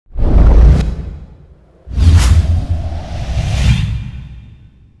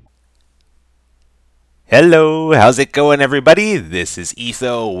Hello, how's it going, everybody? This is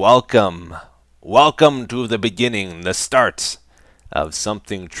Etho. Welcome. Welcome to the beginning, the start of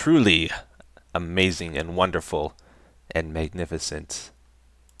something truly amazing and wonderful and magnificent.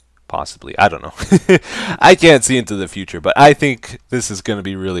 Possibly. I don't know. I can't see into the future, but I think this is going to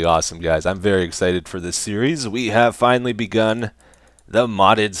be really awesome, guys. I'm very excited for this series. We have finally begun the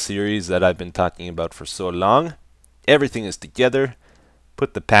modded series that I've been talking about for so long. Everything is together.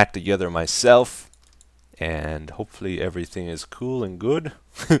 Put the pack together myself. And hopefully everything is cool and good.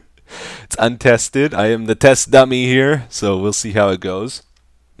 It's untested. I am the test dummy here, so we'll see how it goes.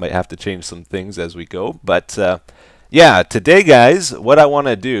 Might have to change some things as we go. But yeah, today, guys, what I want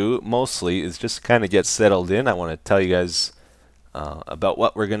to do mostly is just kind of get settled in. I want to tell you guys about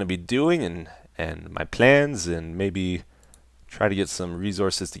what we're going to be doing and my plans, and maybe try to get some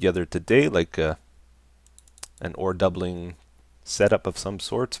resources together today, like an ore doubling setup of some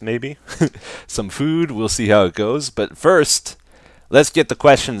sort, maybe. Some food, we'll see how it goes. But first, let's get the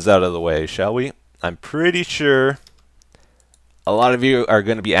questions out of the way, shall we? I'm pretty sure a lot of you are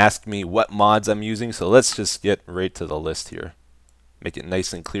going to be asking me what mods I'm using, so let's just get right to the list here. Make it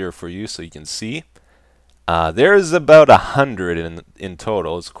nice and clear for you so you can see. There's about 100 in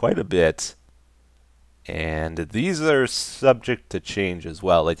total. It's quite a bit. And these are subject to change as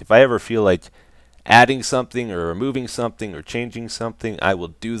well. Like if I ever feel like adding something or removing something or changing something, I will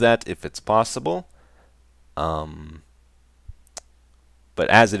do that if it's possible. But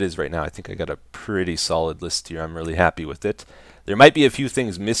as it is right now, I think I got a pretty solid list here. I'm really happy with it. There might be a few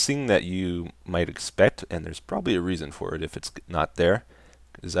things missing that you might expect, and there's probably a reason for it if it's not there,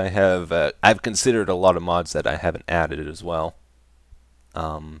 because I've considered a lot of mods that I haven't added as well.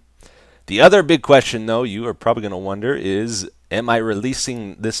 The other big question, though, you are probably going to wonder is, am I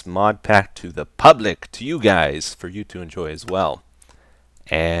releasing this mod pack to the public, to you guys, for you to enjoy as well?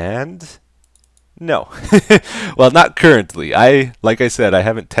 And no. Well, not currently. Like I said, I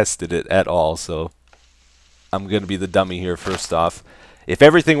haven't tested it at all, so I'm going to be the dummy here first off. If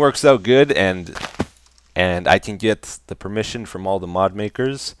everything works out good and I can get the permission from all the mod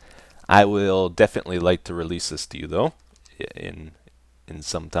makers, I will definitely like to release this to you, though, in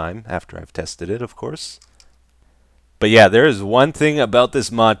some time after I've tested it, of course. But yeah, there is one thing about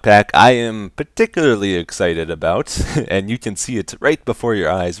this mod pack I am particularly excited about, and you can see it right before your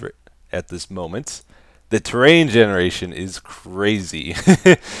eyes at this moment. The terrain generation is crazy.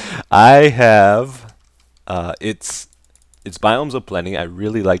 I have it's Biomes of Plenty. I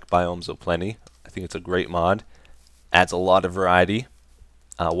really like Biomes of Plenty. I think it's a great mod. Adds a lot of variety.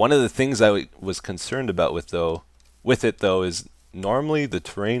 One of the things I was concerned about with it though is normally the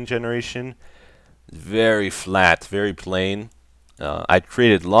terrain generation is very flat, very plain. I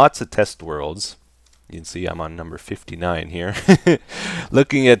created lots of test worlds. You can see I'm on number 59 here.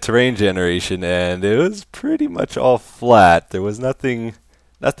 Looking at terrain generation, and it was pretty much all flat. There was nothing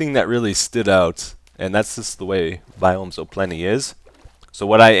that really stood out, and that's just the way Biomes of Plenty is. So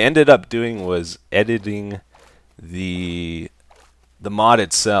what I ended up doing was editing the mod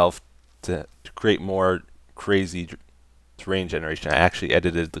itself to create more crazy terrain generation. I actually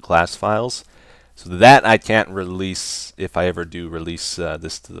edited the class files, so that I can't release if I ever do release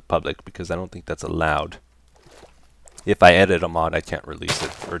this to the public, because I don't think that's allowed. If I edit a mod, I can't release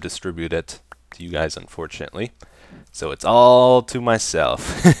it or distribute it to you guys, unfortunately. So it's all to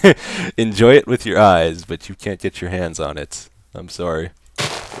myself. Enjoy it with your eyes, but you can't get your hands on it. I'm sorry.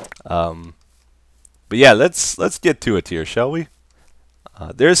 But yeah, let's get to it here, shall we?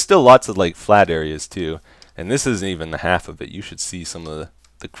 There's still lots of like flat areas too. And this isn't even the half of it. You should see some of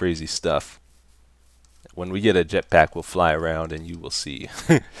the crazy stuff. When we get a jetpack, we'll fly around and you will see.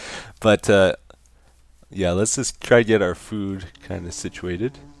 But yeah, let's just try to get our food kind of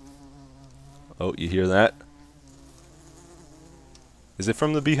situated. Oh, you hear that? Is it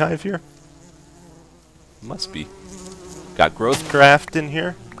from the beehive here? Must be. Got growth craft in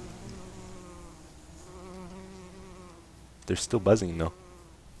here. They're still buzzing though.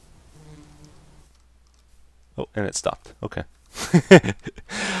 Oh, and it stopped. Okay.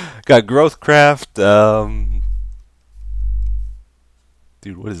 Got growth craft. Dude,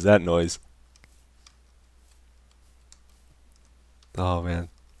 what is that noise? Oh man.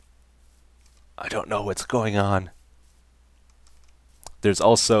 I don't know what's going on. There's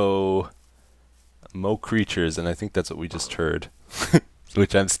also Mo creatures, and I think that's what we just heard.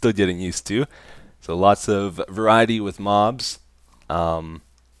 Which I'm still getting used to. So lots of variety with mobs. Let's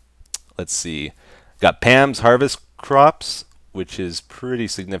see. Got Pam's harvest crops, which is pretty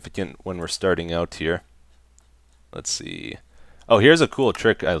significant when we're starting out here. Let's see. Oh, here's a cool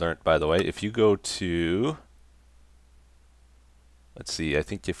trick I learned, by the way. If you go to, let's see, I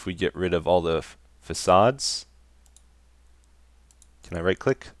think if we get rid of all the facades. Can I right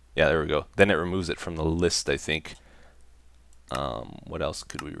click? Yeah, there we go. Then it removes it from the list, I think. What else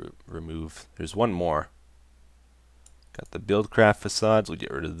could we remove? There's one more. Got the buildcraft facades. We'll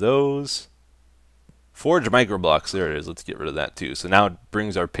get rid of those. Forge microblocks. There it is. Let's get rid of that too. So now it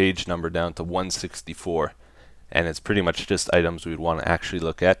brings our page number down to 164. And it's pretty much just items we'd want to actually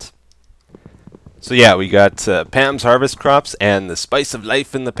look at. So yeah, we got Pam's Harvest Crops and the Spice of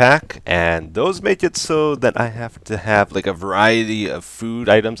Life in the pack, and those make it so that I have to have like a variety of food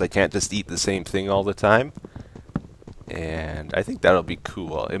items. I can't just eat the same thing all the time, and I think that'll be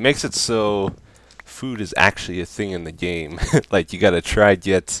cool. It makes it so food is actually a thing in the game. Like you gotta try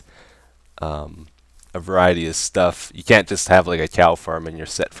get a variety of stuff. You can't just have like a cow farm and you're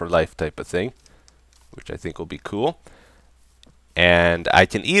set for life type of thing, which I think will be cool. And I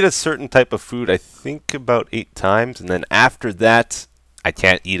can eat a certain type of food, I think about 8 times, and then after that, I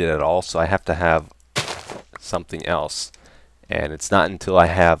can't eat it at all, so I have to have something else. And it's not until I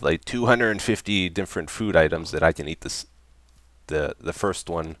have like 250 different food items that I can eat this, the first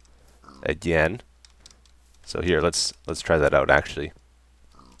one again. So here, let's try that out actually.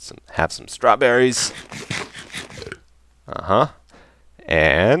 Have some strawberries.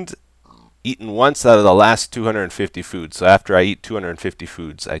 And eaten once out of the last 250 foods. So after I eat 250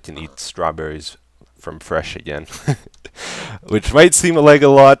 foods, I can eat strawberries from fresh again. Which might seem like a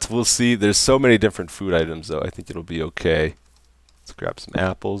lot. We'll see. There's so many different food items, though. I think it'll be okay. Let's grab some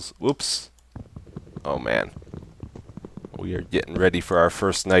apples. Whoops. Oh, man. We are getting ready for our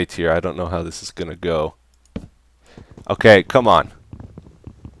first night here. I don't know how this is going to go. Okay, come on.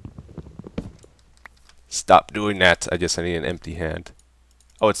 Stop doing that. I guess I need an empty hand.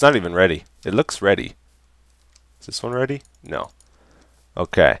 Oh, it's not even ready. It looks ready. Is this one ready? No.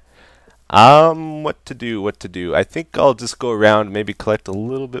 Okay. What to do? I think I'll just go around, maybe collect a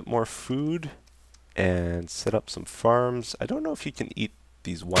little bit more food and set up some farms. I don't know if you can eat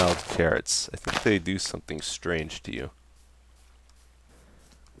these wild carrots. I think they do something strange to you.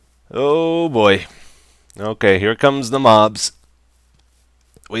 Oh boy. Okay, here comes the mobs.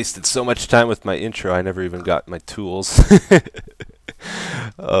 Wasted so much time with my intro, I never even got my tools.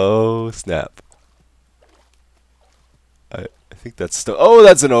 Oh, snap. I think that's oh,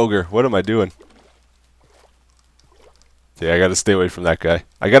 that's an ogre. What am I doing? Okay, I gotta stay away from that guy.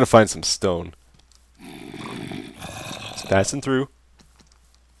 I gotta find some stone. It's passing through.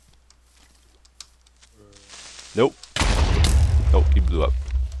 Nope. Oh, he blew up.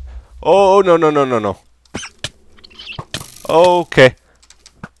 Oh, no, no, no, no, no. Okay.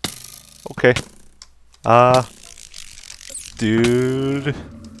 Okay. Dude.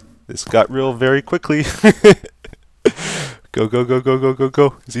 This got real very quickly. Go, go, go, go, go, go,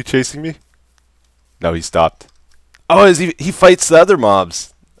 go. Is he chasing me? No, he stopped. Oh, he fights the other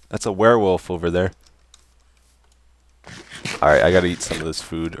mobs. That's a werewolf over there. Alright, I gotta eat some of this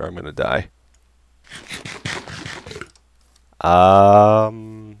food or I'm gonna die.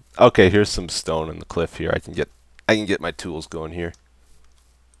 Okay, here's some stone in the cliff here. I can get my tools going here.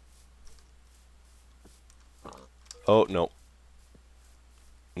 Oh, no.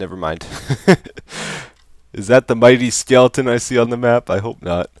 Never mind. Is that the mighty skeleton I see on the map? I hope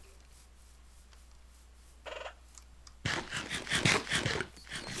not.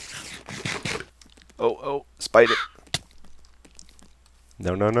 Oh, oh, spider.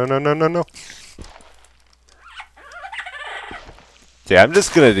 No, no, no, no, no, no, no. Okay, I'm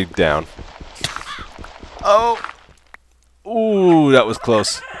just gonna dig down. Oh! Ooh, that was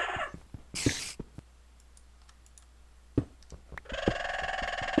close.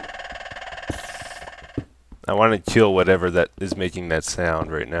 I want to kill whatever that is making that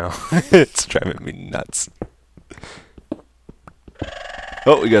sound right now. It's driving me nuts.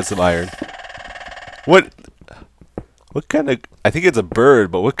 Oh, we got some iron. What kind of... I think it's a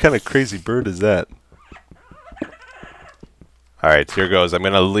bird, but what kind of crazy bird is that? Alright, here goes. I'm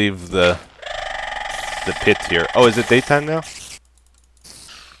going to leave the pit here. Oh, is it daytime now?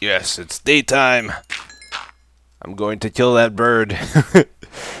 Yes, it's daytime. I'm going to kill that bird.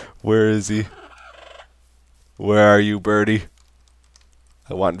 Where is he? Where are you, birdie?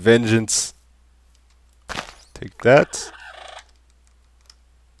 I want vengeance. Take that.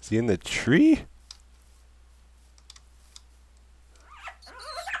 Is he in the tree?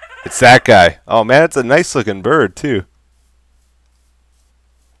 It's that guy. Oh man, it's a nice looking bird too.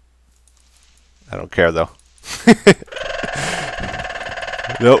 I don't care though.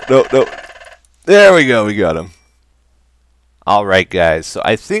 Nope, nope, nope. There we go, we got him. Alright guys, so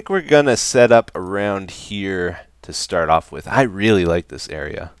I think we're gonna set up around here to start off with. I really like this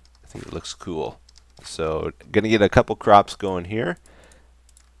area. I think it looks cool. So gonna get a couple crops going here.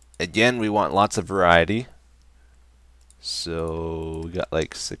 Again, we want lots of variety. So we got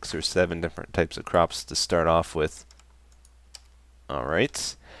like 6 or 7 different types of crops to start off with.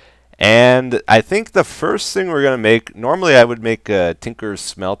 Alright. And I think the first thing we're going to make, normally I would make a Tinker's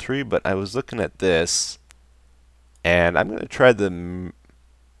Smeltery, but I was looking at this, and I'm going to try the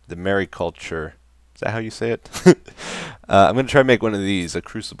Mariculture. Is that how you say it? I'm going to try to make one of these, a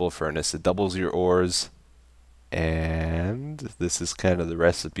Crucible Furnace. It doubles your ores, and this is kind of the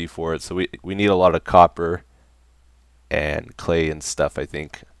recipe for it. So we need a lot of copper and clay and stuff, I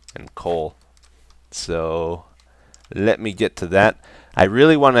think, and coal. So let me get to that. I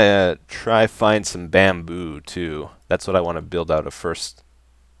really want to try find some bamboo too. That's what I want to build out of first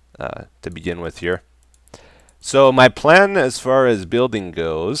to begin with here. So my plan as far as building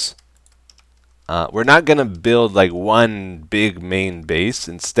goes, we're not going to build like one big main base.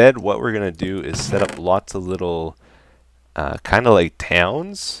 Instead, what we're going to do is set up lots of little kind of like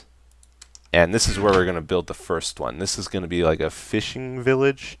towns. And this is where we're going to build the first one. This is going to be like a fishing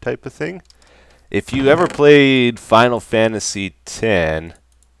village type of thing. If you ever played Final Fantasy X,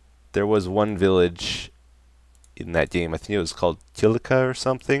 there was one village in that game. I think it was called Kilika or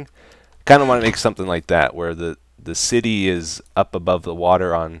something. Kind of want to make something like that, where the city is up above the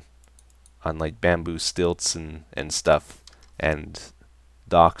water on like bamboo stilts and stuff, and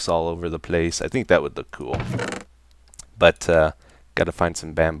docks all over the place. I think that would look cool. But gotta find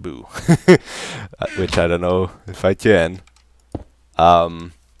some bamboo, which I don't know if I can.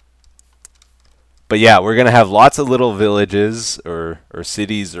 But yeah, we're gonna have lots of little villages or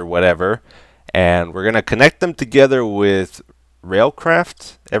cities or whatever, and we're gonna connect them together with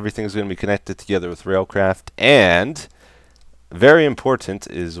Railcraft. Everything's gonna be connected together with Railcraft, and very important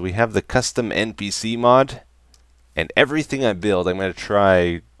is we have the custom NPC mod, and everything I build I'm gonna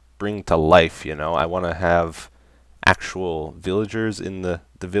try bring to life. You know, I want to have actual villagers in the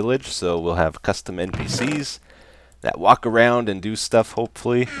village, so we'll have custom NPCs that walk around and do stuff,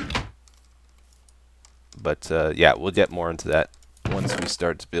 hopefully. But yeah, we'll get more into that once we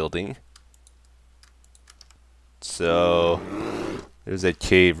start building. So there's a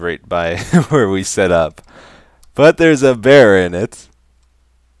cave right by where we set up, but there's a bear in it.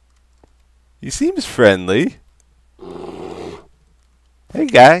 He seems friendly. Hey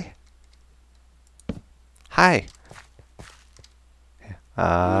guy. Hi.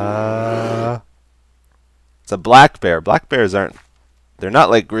 It's a black bear. Black bears they're not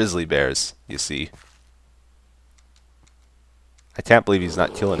like grizzly bears, you see. I can't believe he's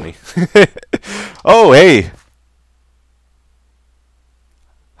not killing me. Oh, hey!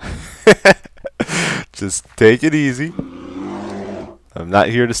 Just take it easy. I'm not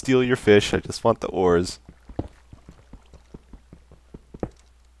here to steal your fish. I just want the ores.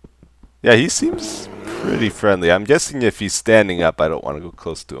 Yeah, he seems pretty friendly. I'm guessing if he's standing up, I don't want to go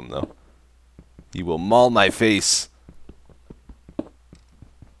close to him, though. He will maul my face.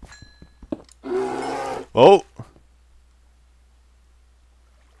 Oh!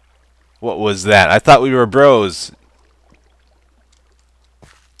 What was that? I thought we were bros.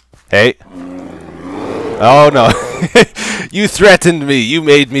 Hey. Oh, no. You threatened me. You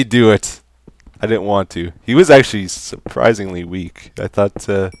made me do it. I didn't want to. He was actually surprisingly weak. I thought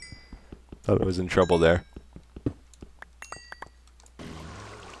I was in trouble there.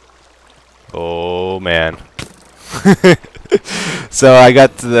 Oh, man. So I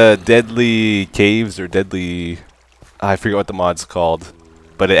got the deadly caves, or deadly... I forget what the mod's called.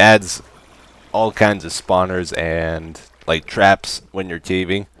 But it adds all kinds of spawners and like traps when you're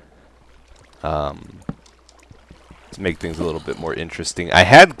caving. To make things a little bit more interesting. I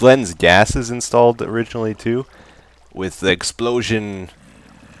had Glenn's gases installed originally too, with the explosion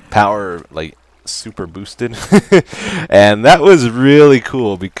power like super boosted. And that was really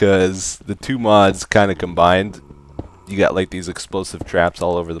cool because the two mods kind of combined. You got like these explosive traps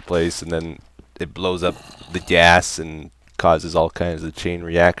all over the place, and then it blows up the gas and causes all kinds of chain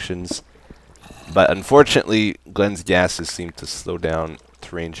reactions. But unfortunately, Glenn's gases seem to slow down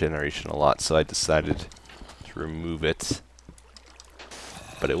terrain generation a lot, so I decided to remove it.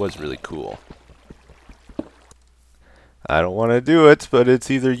 But it was really cool. I don't want to do it, but it's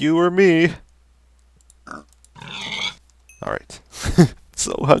either you or me. Alright.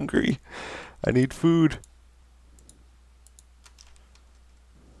 So hungry. I need food.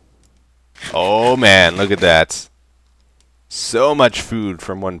 Oh man, look at that. So much food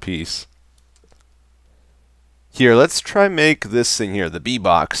from one piece. Here, let's try make this thing here, the bee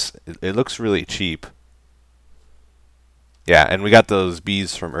box. It looks really cheap. Yeah, and we got those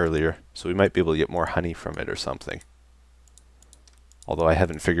bees from earlier, so we might be able to get more honey from it or something. Although I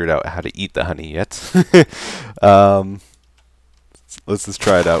haven't figured out how to eat the honey yet. Let's Let's just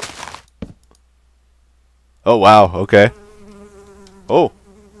try it out. Oh, wow. Okay. Oh.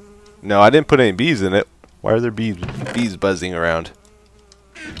 No, I didn't put any bees in it. Why are there bees buzzing around?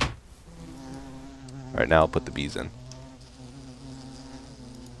 Alright, now I'll put the bees in.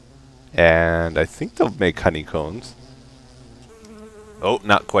 And I think they'll make honeycombs. Oh,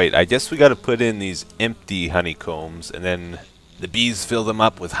 not quite. I guess we gotta put in these empty honeycombs, and then the bees fill them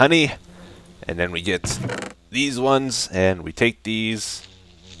up with honey, and then we get these ones, and we take these,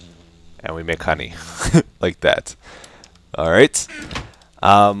 and we make honey. Like that. Alright.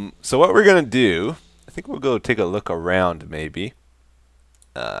 So what we're gonna do, I think we'll go take a look around maybe.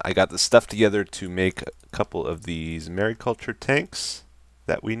 I got the stuff together to make a couple of these mariculture tanks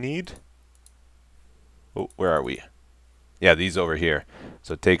that we need. Oh, where are we? Yeah, these over here.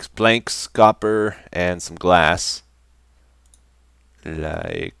 So it takes planks, copper, and some glass.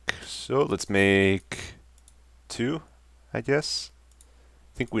 Like so. Let's make 2, I guess.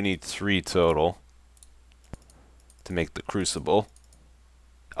 I think we need 3 total to make the crucible.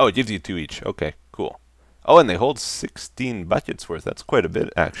 Oh, it gives you 2 each. Okay, cool. Oh, and they hold 16 buckets worth. That's quite a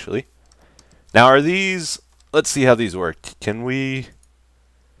bit, actually. Now, are these... Let's see how these work. Can we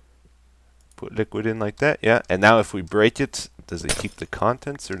put liquid in like that? Yeah. And now if we break it, does it keep the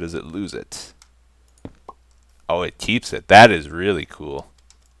contents or does it lose it? Oh, it keeps it. That is really cool.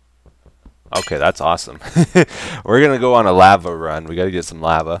 Okay, that's awesome. We're going to go on a lava run. We got to get some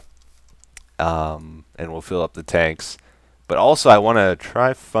lava. And we'll fill up the tanks. But also, I want to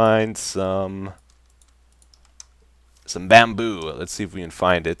try find some bamboo. Let's see if we can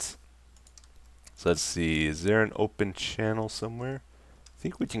find it. So let's see. Is there an open channel somewhere? I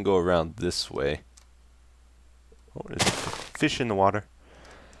think we can go around this way. Oh, there's fish in the water.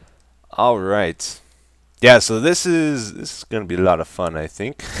 All right. Yeah, so this is going to be a lot of fun, I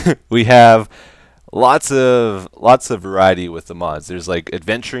think. We have lots of variety with the mods. There's like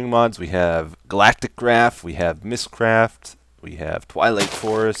adventuring mods. We have Galactic Graph. We have Mistcraft. We have Twilight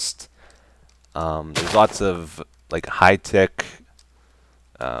Forest. There's lots of like high-tech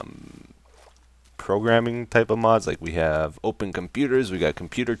programming type of mods. Like we have Open Computers. We got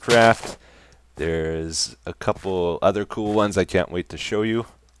Computer Craft. There's a couple other cool ones I can't wait to show you.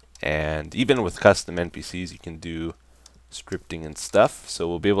 And even with custom NPCs, you can do scripting and stuff. So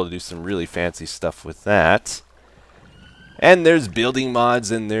we'll be able to do some really fancy stuff with that. And there's building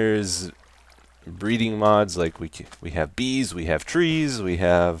mods, and there's breeding mods. Like we have bees, we have trees, we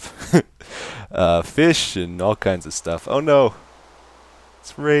have fish, and all kinds of stuff. Oh no,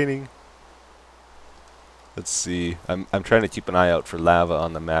 it's raining. Let's see. I'm trying to keep an eye out for lava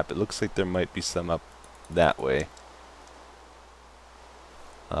on the map. It looks like there might be some up that way.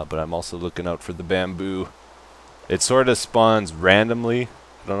 But I'm also looking out for the bamboo. It sort of spawns randomly.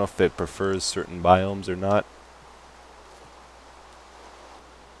 I don't know if it prefers certain biomes or not.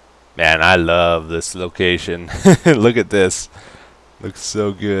 Man, I love this location. Look at this. Looks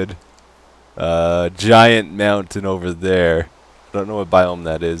so good. Giant mountain over there. I don't know what biome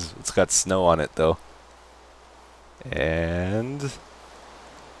that is. It's got snow on it though. And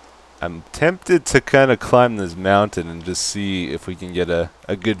I'm tempted to kind of climb this mountain and just see if we can get a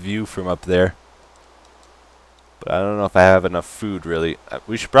good view from up there. But I don't know if I have enough food, really.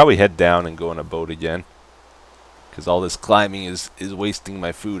 We should probably head down and go on a boat again. Because all this climbing is wasting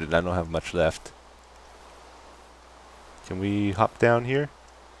my food and I don't have much left. Can we hop down here?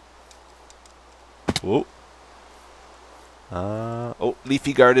 Whoa. Oh,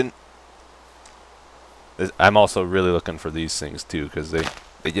 leafy garden. I'm also really looking for these things too, because they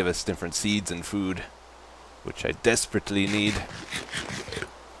give us different seeds and food, which I desperately need.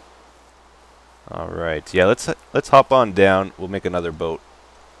 Alright, yeah, let's hop on down. We'll make another boat.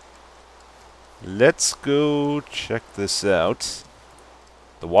 Let's go check this out.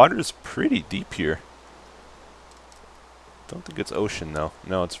 The water's pretty deep here. Don't think it's ocean though.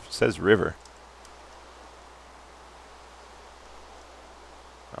 No, it says river.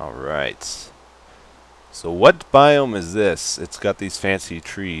 Alright. So what biome is this? It's got these fancy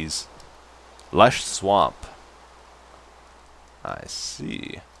trees. Lush swamp. I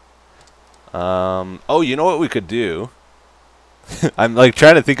see. Oh, you know what we could do? I'm like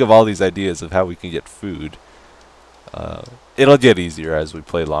trying to think of all these ideas of how we can get food. It'll get easier as we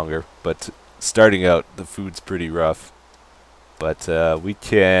play longer, but starting out, the food's pretty rough. But we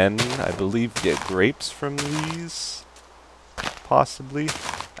can, I believe, get grapes from these. Possibly.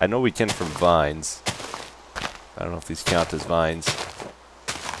 I know we can from vines. I don't know if these count as vines.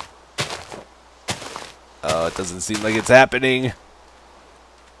 Oh, it doesn't seem like it's happening.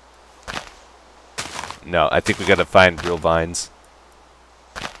 No, I think we gotta find real vines.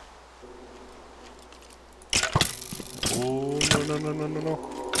 Oh, no, no.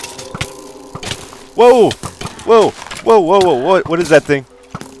 Whoa! Whoa! Whoa, whoa, whoa, what is that thing?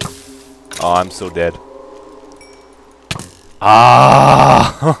 Oh, I'm so dead.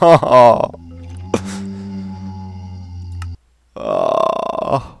 Ah!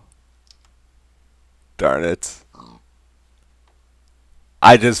 Oh. Darn it.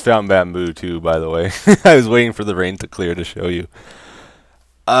 I just found bamboo too, by the way. I was waiting for the rain to clear to show you.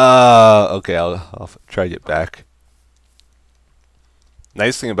 Okay, I'll try to get back.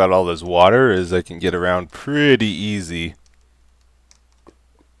 Nice thing about all this water is I can get around pretty easy.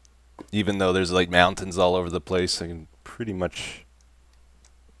 Even though there's like mountains all over the place, I can pretty much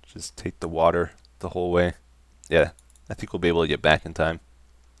just take the water the whole way. Yeah, I think we'll be able to get back in time.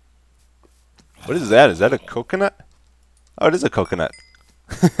 What is that? Is that a coconut? Oh, it is a coconut.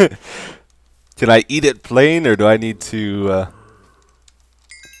 Can I eat it plain, or do I need to...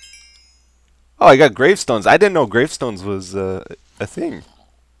 Oh, I got gravestones. I didn't know gravestones was a thing.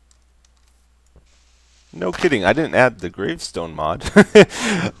 No kidding. I didn't add the gravestone mod.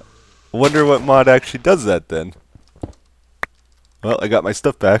 Wonder what mod actually does that then. Well, I got my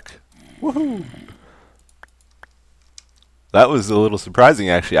stuff back. Woohoo! That was a little surprising,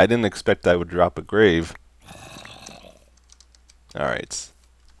 actually. I didn't expect I would drop a grave. Alright.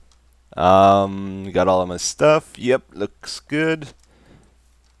 Got all of my stuff. Yep, looks good.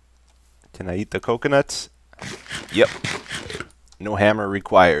 Can I eat the coconuts? Yep. No hammer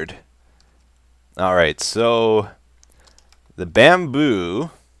required. Alright, so the bamboo,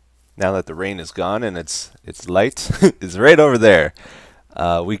 now that the rain is gone and it's light, is right over there.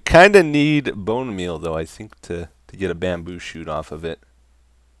 We kind of need bone meal, though, I think, to get a bamboo shoot off of it.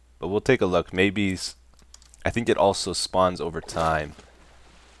 But we'll take a look. Maybe, I think it also spawns over time.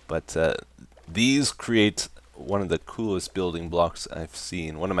 But these create one of the coolest building blocks I've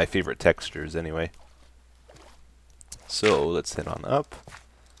seen. One of my favorite textures, anyway. So, let's head on up.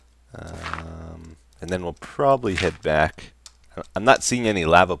 And then we'll probably head back. I'm not seeing any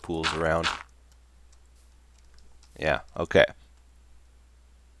lava pools around. Yeah, okay.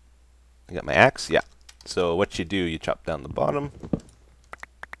 I got my axe, yeah. So what you do, you chop down the bottom.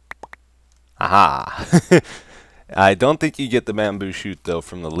 Aha! I don't think you get the bamboo shoot, though,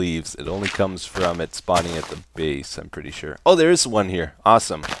 from the leaves. It only comes from it spawning at the base, I'm pretty sure. Oh, there is one here.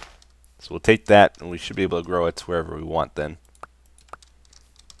 Awesome. So we'll take that, and we should be able to grow it wherever we want then.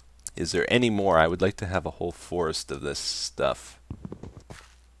 Is there any more? I would like to have a whole forest of this stuff.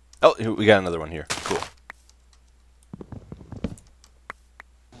 Oh, here, we got another one here. Cool.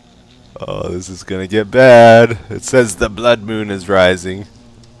 Oh, this is gonna get bad. It says the blood moon is rising.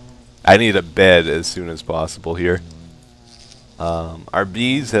 I need a bed as soon as possible here. Our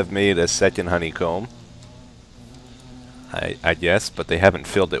bees have made a second honeycomb. I guess, but they haven't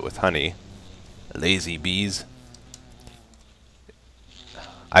filled it with honey. Lazy bees.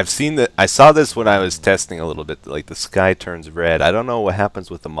 I've seen that. I saw this when I was testing a little bit. Like the sky turns red. I don't know what happens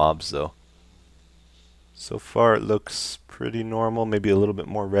with the mobs though. So far it looks pretty normal. Maybe a little bit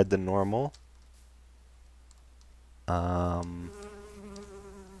more red than normal. Oh,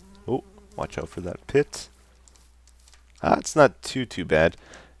 watch out for that pit. It's not too bad.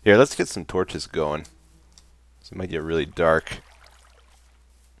 Here, let's get some torches going. So it might get really dark.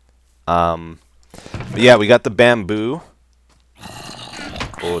 But yeah, we got the bamboo.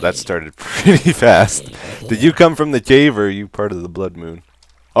 Oh, that started pretty fast. Did you come from the cave, or are you part of the blood moon?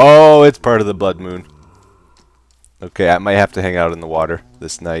 Oh, it's part of the blood moon. Okay, I might have to hang out in the water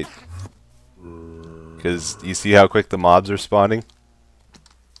this night. Because you see how quick the mobs are spawning?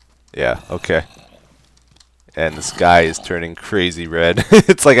 Yeah, okay. And the sky is turning crazy red.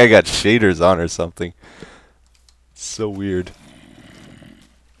 It's like I got shaders on or something. So weird.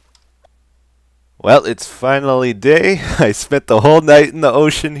 Well, it's finally day. I spent the whole night in the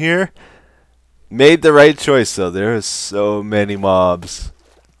ocean here. Made the right choice, though. There are so many mobs.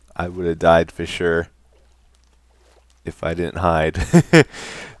 I would have died for sure if I didn't hide.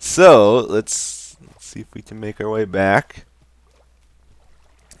 So, let's see if we can make our way back.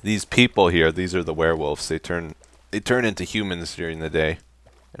 These people here, these are the werewolves. They turn into humans during the day.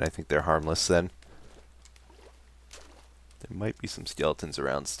 And I think they're harmless then. There might be some skeletons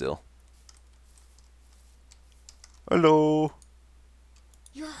around still. Hello.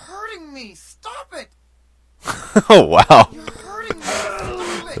 You're hurting me. Stop it. Oh, wow. You're hurting me.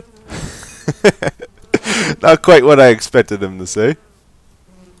 Stop it. Not quite what I expected him to say.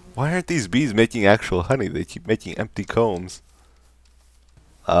 Why aren't these bees making actual honey? They keep making empty combs.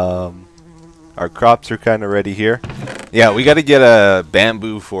 Our crops are kind of ready here. Yeah, we got to get a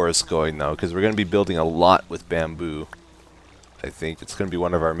bamboo forest going though, because we're going to be building a lot with bamboo. I think it's going to be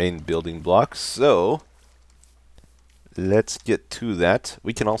one of our main building blocks. So let's get to that.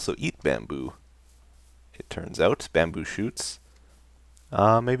 We can also eat bamboo. It turns out, bamboo shoots.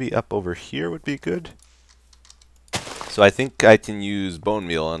 Maybe up over here would be good. So I think I can use bone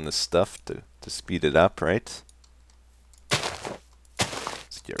meal on this stuff to speed it up, right?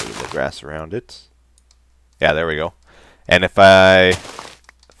 Let's get rid of the grass around it. Yeah, there we go. And if I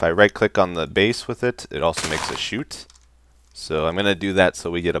right click on the base with it, it also makes a shoot. So I'm gonna do that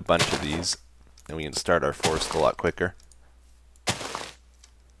so we get a bunch of these and we can start our forest a lot quicker.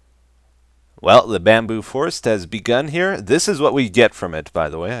 Well, the bamboo forest has begun here. This is what we get from it, by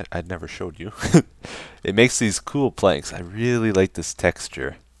the way. I'd never showed you. It makes these cool planks. I really like this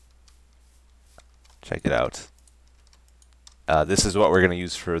texture. Check it out. This is what we're going to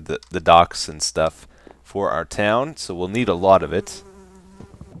use for the docks and stuff for our town, so we'll need a lot of it.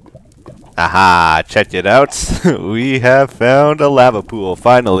 Aha! Check it out. We have found a lava pool,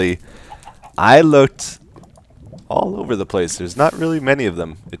 finally. I looked all over the place. There's not really many of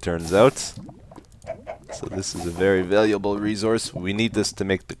them, it turns out. So this is a very valuable resource. We need this to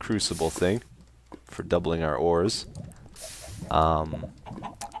make the crucible thing for doubling our ores. Oh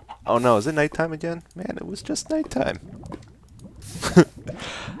no, is it nighttime again? Man, it was just nighttime.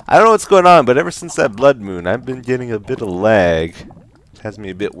 I don't know what's going on, but ever since that blood moon, I've been getting a bit of lag. It has me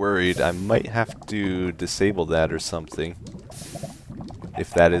a bit worried. I might have to disable that or something, if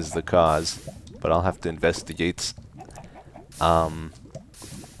that is the cause. But I'll have to investigate.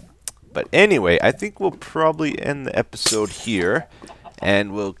 But anyway, I think we'll probably end the episode here,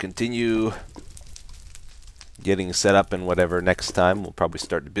 and we'll continue getting set up and whatever next time. We'll probably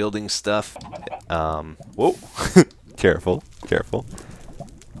start building stuff. Whoa. Careful, careful.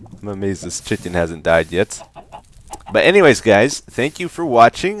 I'm amazed this chicken hasn't died yet. But anyways, guys, thank you for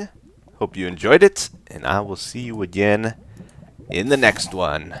watching. Hope you enjoyed it, and I will see you again in the next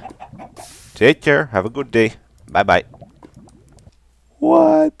one. Take care. Have a good day. Bye-bye.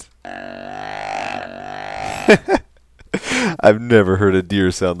 What? I've never heard a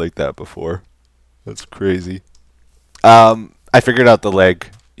deer sound like that before. That's crazy. I figured out the lag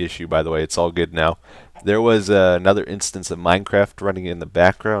issue, by the way. It's all good now. There was another instance of Minecraft running in the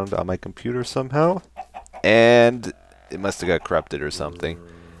background on my computer somehow, and it must have got corrupted or something.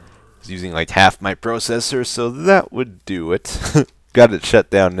 It's using like half my processor, so that would do it. Got it shut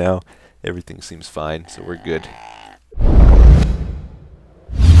down now. Everything seems fine, so we're good.